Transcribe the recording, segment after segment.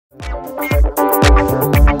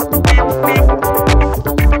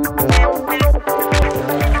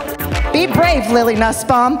Lily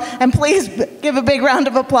Nussbaum, and please give a big round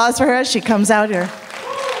of applause for her as she comes out here.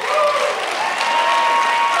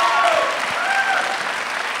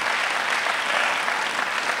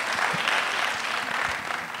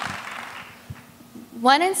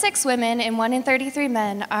 One in 6 women and 1 in 33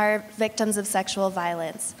 men are victims of sexual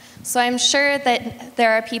violence. So I'm sure that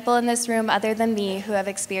there are people in this room other than me who have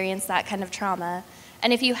experienced that kind of trauma.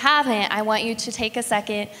 And if you haven't, I want you to take a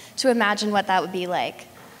second to imagine what that would be like.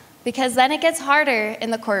 Because then it gets harder in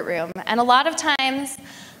the courtroom. And a lot of times,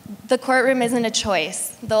 the courtroom isn't a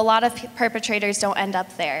choice, though a lot of perpetrators don't end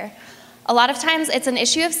up there. A lot of times, it's an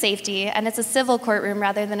issue of safety, and it's a civil courtroom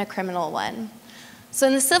rather than a criminal one. So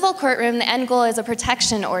in the civil courtroom, the end goal is a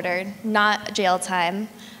protection order, not jail time.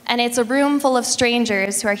 And it's a room full of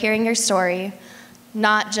strangers who are hearing your story,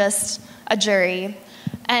 not just a jury.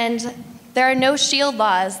 And there are no shield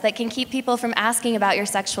laws that can keep people from asking about your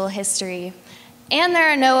sexual history. And there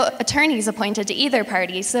are no attorneys appointed to either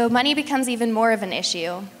party, so money becomes even more of an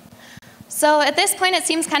issue. So at this point, it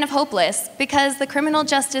seems kind of hopeless because the criminal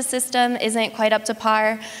justice system isn't quite up to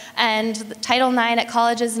par, and Title IX at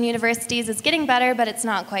colleges and universities is getting better, but it's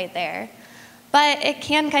not quite there. But it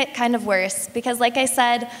can get kind of worse because, like I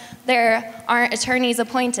said, there aren't attorneys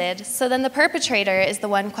appointed. So then the perpetrator is the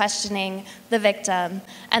one questioning the victim,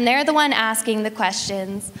 and they're the one asking the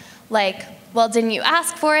questions like, well, didn't you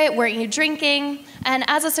ask for it? Weren't you drinking? And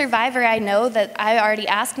as a survivor, I know that I already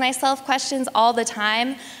ask myself questions all the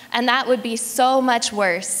time, and that would be so much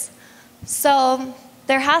worse. So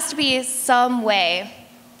there has to be some way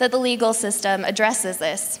that the legal system addresses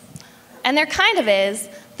this. And there kind of is.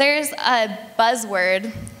 There's a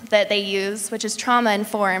buzzword that they use, which is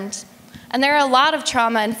trauma-informed. And there are a lot of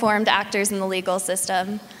trauma-informed actors in the legal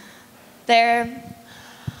system.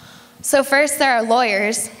 So first, there are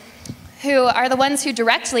lawyers, who are the ones who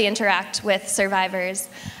directly interact with survivors.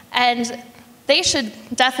 And they should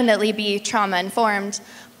definitely be trauma-informed,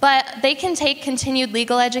 but they can take continued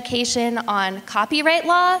legal education on copyright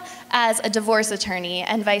law as a divorce attorney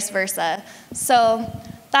and vice versa. So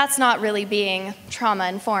that's not really being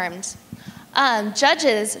trauma-informed.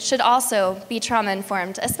 Judges should also be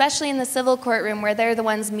trauma-informed, especially in the civil courtroom where they're the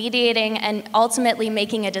ones mediating and ultimately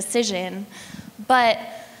making a decision. But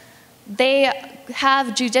they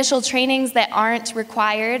have judicial trainings that aren't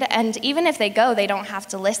required, and even if they go, they don't have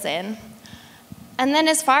to listen. And then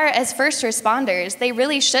as far as first responders, they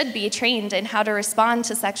really should be trained in how to respond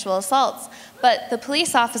to sexual assaults, but the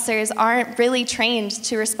police officers aren't really trained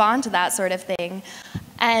to respond to that sort of thing.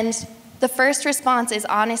 And the first response is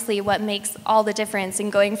honestly what makes all the difference in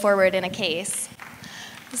going forward in a case.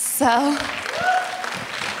 So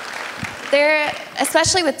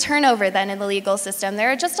especially with turnover then in the legal system,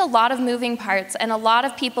 there are just a lot of moving parts and a lot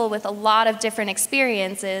of people with a lot of different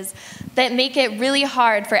experiences that make it really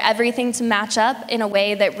hard for everything to match up in a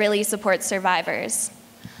way that really supports survivors.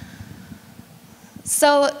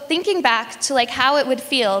 So thinking back to how it would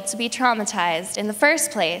feel to be traumatized in the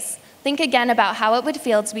first place, think again about how it would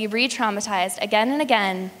feel to be re-traumatized again and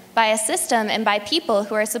again by a system and by people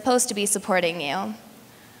who are supposed to be supporting you.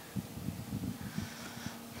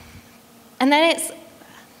 And then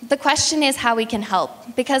the question is how we can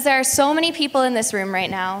help, because there are so many people in this room right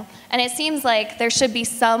now, and it seems like there should be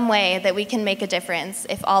some way that we can make a difference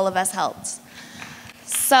if all of us helped.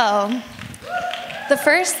 So the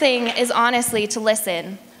first thing is honestly to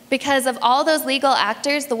listen, because of all those legal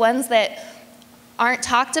actors, the ones that aren't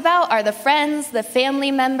talked about are the friends, the family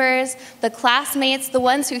members, the classmates, the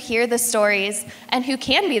ones who hear the stories, and who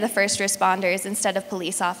can be the first responders instead of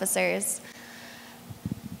police officers.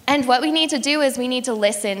 And what we need to do is we need to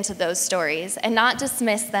listen to those stories and not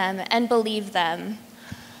dismiss them and believe them,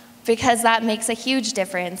 because that makes a huge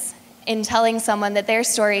difference in telling someone that their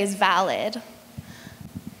story is valid.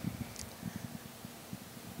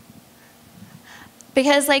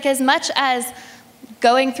 Because as much as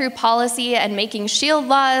going through policy and making shield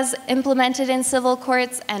laws implemented in civil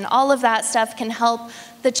courts and all of that stuff can help,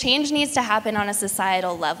 the change needs to happen on a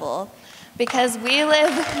societal level, because we live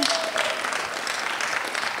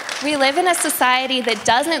in a society that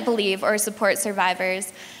doesn't believe or support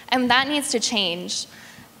survivors, and that needs to change.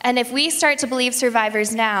 And if we start to believe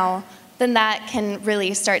survivors now, then that can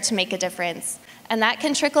really start to make a difference. And that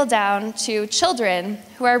can trickle down to children,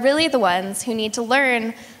 who are really the ones who need to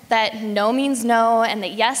learn that no means no, and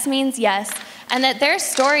that yes means yes, and that their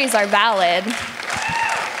stories are valid.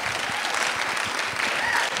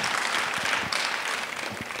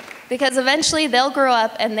 Because eventually they'll grow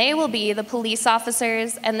up and they will be the police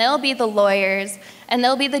officers, and they'll be the lawyers, and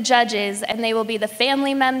they'll be the judges, and they will be the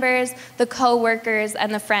family members, the co-workers,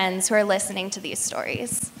 and the friends who are listening to these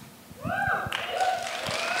stories.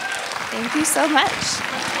 Thank you so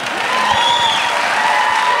much.